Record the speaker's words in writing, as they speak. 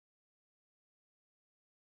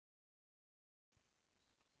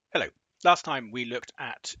Last time we looked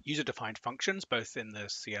at user-defined functions, both in the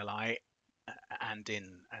CLI and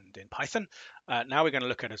in Python. Now we're going to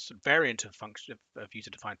look at a sort of variant of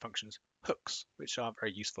user-defined functions, hooks, which are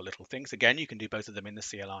very useful little things. Again, you can do both of them in the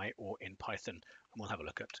CLI or in Python, and we'll have a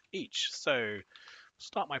look at each. So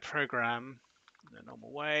start my program in the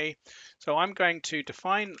normal way. So I'm going to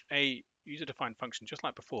define a user-defined function just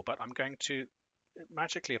like before, but I'm going to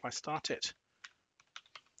magically, if I start it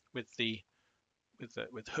with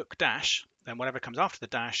hook dash, then whatever comes after the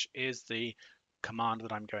dash is the command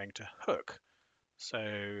that I'm going to hook. So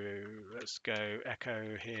let's go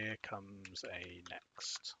echo, here comes a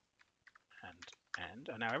next and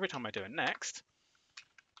now every time I do a next,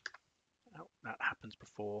 that happens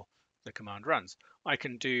before the command runs. I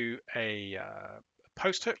can do a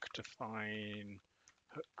post hook, define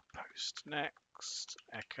hook post next,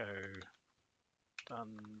 echo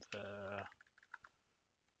done the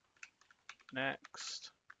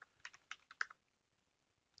next.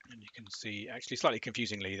 And you can see, actually slightly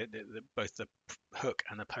confusingly, that both the hook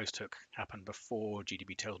and the post hook happen before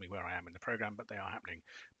GDB tells me where I am in the program, but they are happening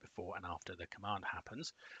before and after the command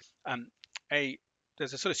happens.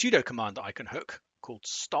 There's a sort of pseudo command that I can hook called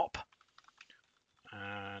stop,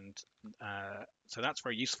 and so that's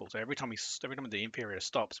very useful. So every time the inferior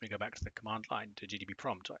stops, we go back to the command line to GDB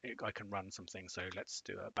prompt. I can run something. So let's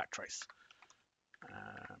do a backtrace,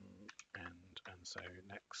 and so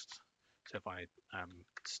next. So if I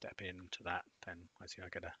step into that, then I see I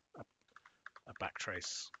get a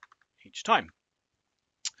backtrace each time.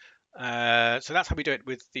 So that's how we do it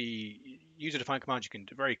with the user-defined commands. You can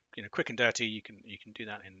do very quick and dirty. You can do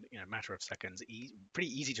that in a matter of seconds. Pretty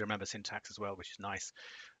easy to remember syntax as well, which is nice.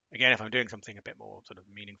 Again, if I'm doing something a bit more sort of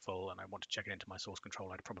meaningful and I want to check it into my source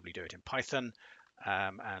control, I'd probably do it in Python.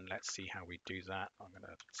 And let's see how we do that. I'm going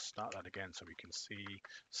to start that again so we can see.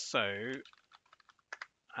 So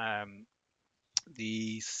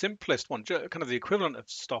the simplest one, kind of the equivalent of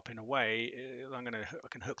stop in a way, is I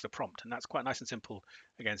can hook the prompt, and that's quite nice and simple.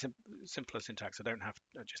 Again, simpler syntax. I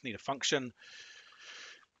just need a function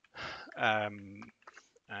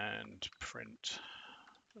and print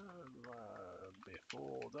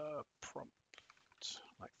before the prompt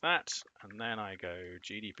like that, and then I go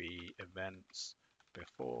GDB events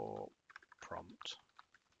before prompt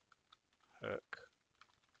hook.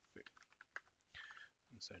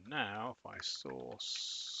 And so now if I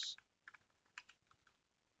source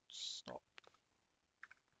stop,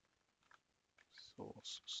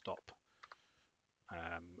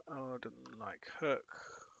 I didn't like hook.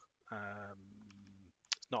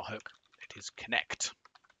 It's not hook, it is connect.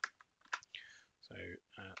 So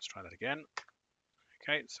let's try that again.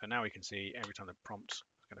 Okay, so now we can see every time the prompt is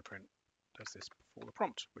going to print does this before the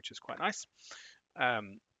prompt, which is quite nice.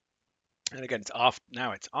 And again, it's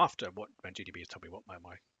after when GDB has told me what my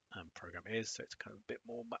program is, so it's kind of a bit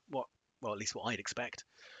more at least what I'd expect.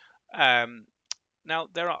 Now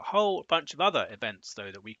there are a whole bunch of other events though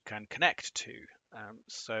that we can connect to.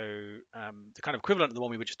 The kind of equivalent of the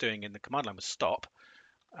one we were just doing in the command line was stop,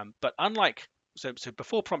 but unlike so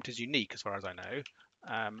before prompt is unique as far as I know.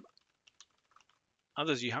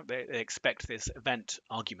 Others they expect this event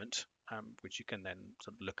argument, which you can then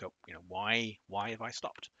sort of look up. Why have I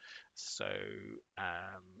stopped? So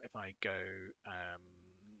if I go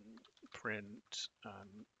print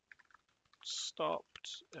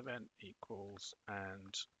stopped event equals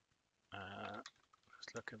and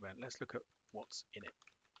let's look at what's in it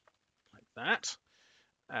like that.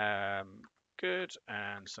 Good,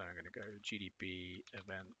 and so I'm going to go GDB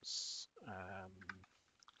events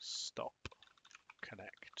stop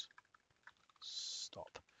connect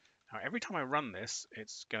stop. Now every time I run this,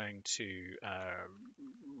 it's going to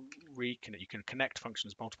reconnect. You can connect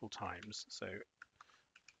functions multiple times, so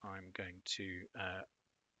I'm going to I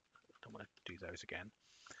don't want to do those again.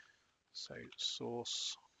 So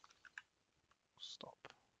source stop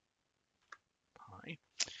pi.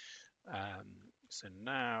 So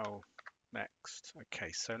now next,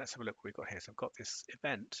 okay, so let's have a look what we've got here. So I've got this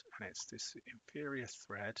event, and it's this inferior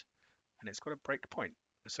thread, and it's got a breakpoint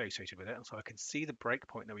associated with it. And so I can see the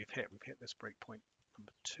breakpoint that we've hit. We've hit this breakpoint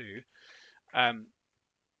number 2.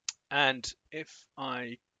 And if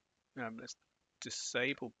I let's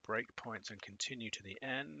disable breakpoints and continue to the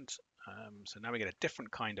end. So now we get a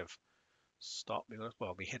different kind of stop.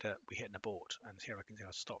 Well, we hit an abort, and here I can see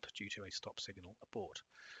I stopped due to a stop signal abort.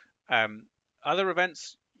 Other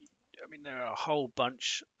events, there are a whole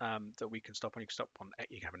bunch that we can stop on. You can stop on.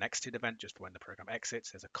 You can have an exited event just for when the program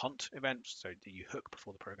exits. There's a cont event, so that you hook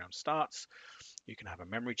before the program starts. You can have a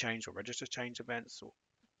memory change or register change events, or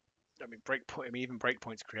even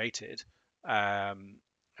breakpoints created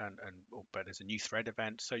but there's a new thread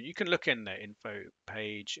event. So you can look in the info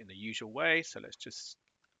page in the usual way. So let's just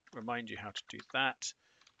remind you how to do that.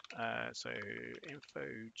 So info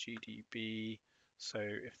GDB. So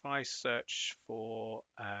if I search for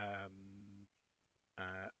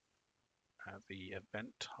the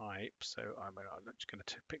event type, so I'm just going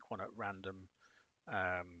to pick one at random.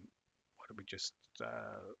 Why don't we just,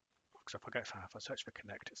 because if I search for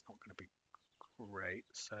connect, it's not going to be great.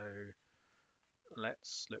 So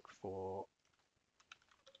let's look for,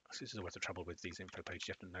 this is always the trouble with these info pages,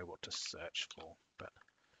 you have to know what to search for, but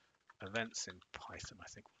events in Python I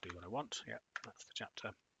think will do what I want. Yeah, that's the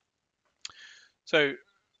chapter. So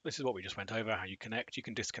this is what we just went over, how you connect. You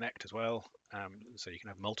can disconnect as well, so you can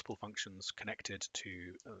have multiple functions connected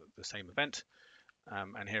to the same event.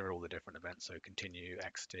 And here are all the different events, so continue,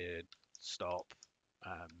 exited, stop,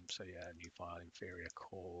 so yeah, new file, inferior,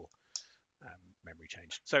 call, memory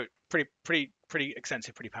change. So pretty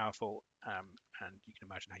extensive, pretty powerful, and you can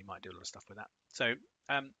imagine how you might do a lot of stuff with that. So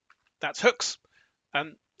that's hooks.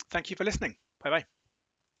 Thank you for listening. Bye bye.